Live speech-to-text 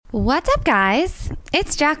What's up, guys?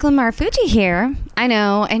 It's Jacqueline Marfucci here. I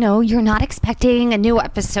know, you're not expecting a new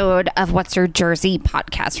episode of What's Your Jersey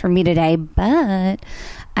podcast from me today, but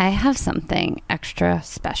I have something extra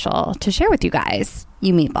special to share with you guys,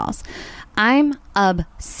 you meatballs. I'm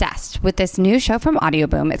obsessed with this new show from Audio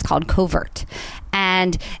Boom. It's called Covert,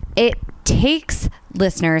 and it takes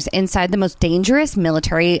listeners inside the most dangerous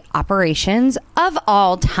military operations of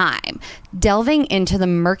all time, delving into the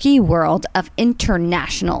murky world of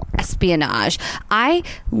international espionage. I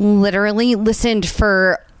literally listened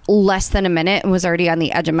for less than a minute and was already on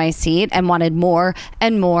the edge of my seat and wanted more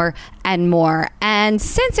and more and more. And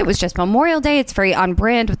since it was just Memorial Day, it's very on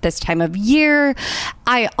brand with this time of year.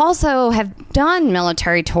 I also have done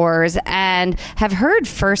military tours and have heard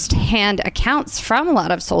firsthand accounts from a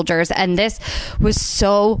lot of soldiers, and this was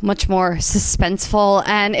so much more suspenseful.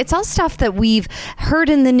 And it's all stuff that we've heard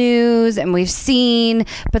in the news and we've seen,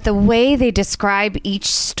 but the way they describe each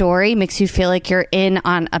story makes you feel like you're in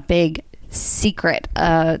on a big secret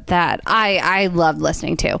that I loved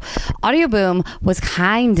listening to. Audio Boom was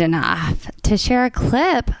kind enough to share a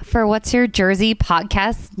clip for What's Your Jersey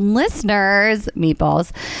podcast listeners,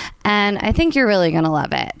 meatballs, and I think you're really going to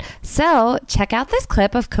love it. So check out this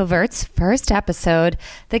clip of Covert's first episode,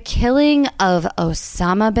 The Killing of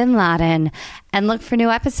Osama bin Laden, and look for new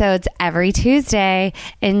episodes every Tuesday.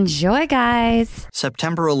 Enjoy, guys.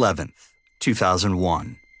 September 11th,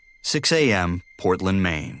 2001, 6 a.m., Portland,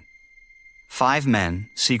 Maine. 5 men,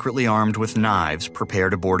 secretly armed with knives, prepare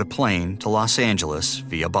to board a plane to Los Angeles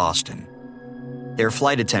via Boston. Their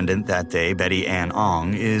flight attendant that day, Betty Ann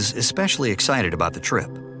Ong, is especially excited about the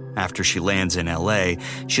trip. After she lands in L.A.,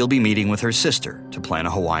 she'll be meeting with her sister to plan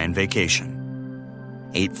a Hawaiian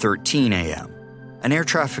vacation. 8:13 a.m. An air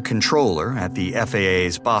traffic controller at the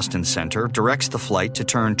FAA's Boston Center directs the flight to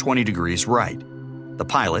turn 20 degrees right. The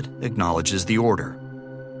pilot acknowledges the order.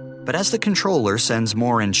 But as the controller sends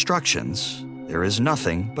more instructions, there is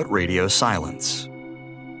nothing but radio silence.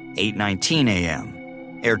 8:19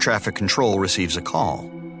 a.m. Air traffic control receives a call.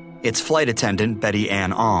 It's flight attendant Betty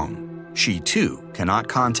Ann Ong. She, too, cannot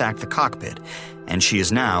contact the cockpit, and she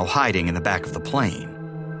is now hiding in the back of the plane.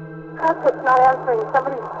 Cockpit's not answering.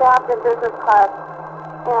 Somebody's stabbed in business class,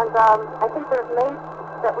 and I think there's mates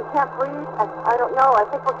that we can't breathe. I don't know. I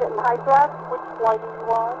think we're getting hijacked. Which flight are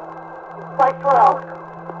you on? Flight 12.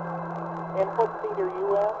 And what seat are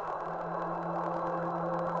you at?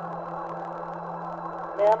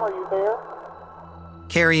 Ma'am, are you there?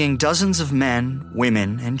 Carrying dozens of men,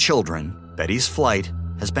 women, and children, Betty's flight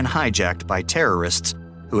has been hijacked by terrorists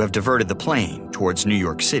who have diverted the plane towards New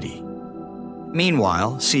York City.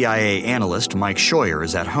 Meanwhile, CIA analyst Mike Scheuer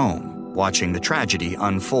is at home, watching the tragedy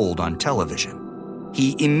unfold on television.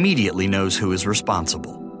 He immediately knows who is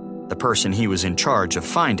responsible, the person he was in charge of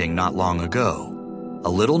finding not long ago. A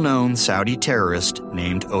little-known Saudi terrorist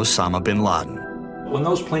named Osama bin Laden. When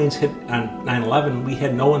those planes hit on 9/11, we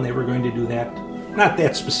had known they were going to do that, not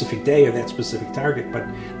that specific day or that specific target, but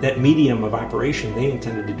that medium of operation. They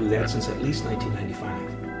intended to do that since at least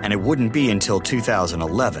 1995. And it wouldn't be until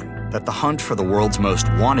 2011 that the hunt for the world's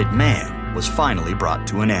most wanted man was finally brought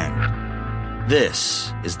to an end.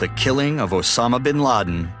 This is The Killing of Osama bin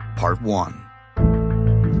Laden, Part 1.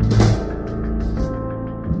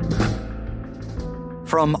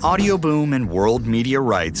 From Audio Boom and World Media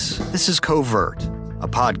Rights, this is Covert, a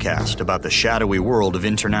podcast about the shadowy world of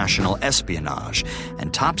international espionage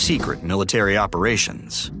and top-secret military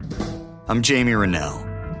operations. I'm Jamie Rennell,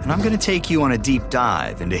 and I'm going to take you on a deep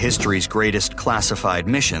dive into history's greatest classified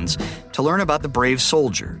missions to learn about the brave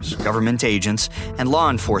soldiers, government agents, and law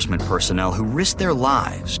enforcement personnel who risked their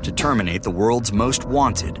lives to terminate the world's most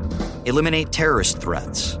wanted, eliminate terrorist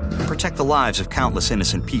threats, and protect the lives of countless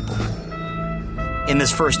innocent people. In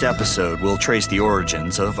this first episode, we'll trace the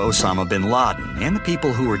origins of Osama bin Laden and the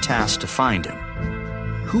people who were tasked to find him.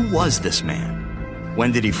 Who was this man?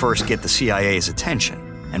 When did he first get the CIA's attention?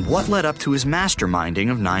 And what led up to his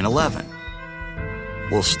masterminding of 9/11?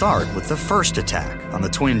 We'll start with the first attack on the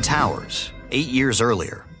Twin Towers, 8 years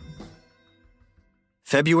earlier.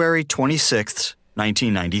 February 26,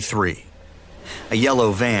 1993. A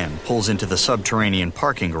yellow van pulls into the subterranean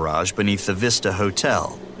parking garage beneath the Vista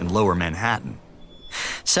Hotel in Lower Manhattan.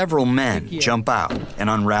 Several men jump out and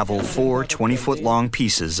unravel 4 20-foot-long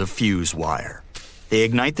pieces of fuse wire. They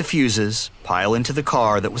ignite the fuses, pile into the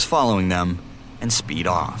car that was following them, and speed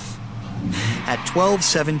off. At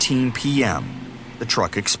 12:17 p.m., the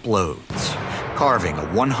truck explodes, carving a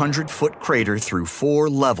 100-foot crater through 4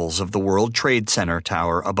 levels of the World Trade Center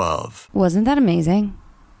tower above. Wasn't that amazing?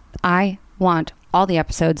 I want all the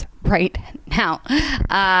episodes right now.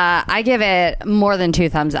 I give it more than 2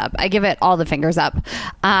 thumbs up. I give it all the fingers up,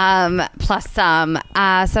 plus some.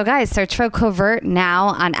 So guys, search for Covert now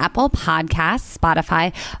on Apple Podcasts,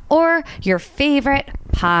 Spotify, or your favorite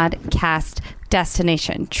podcast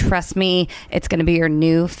destination. Trust me, it's going to be your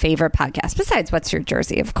new favorite podcast, besides What's Your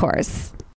Jersey, of course.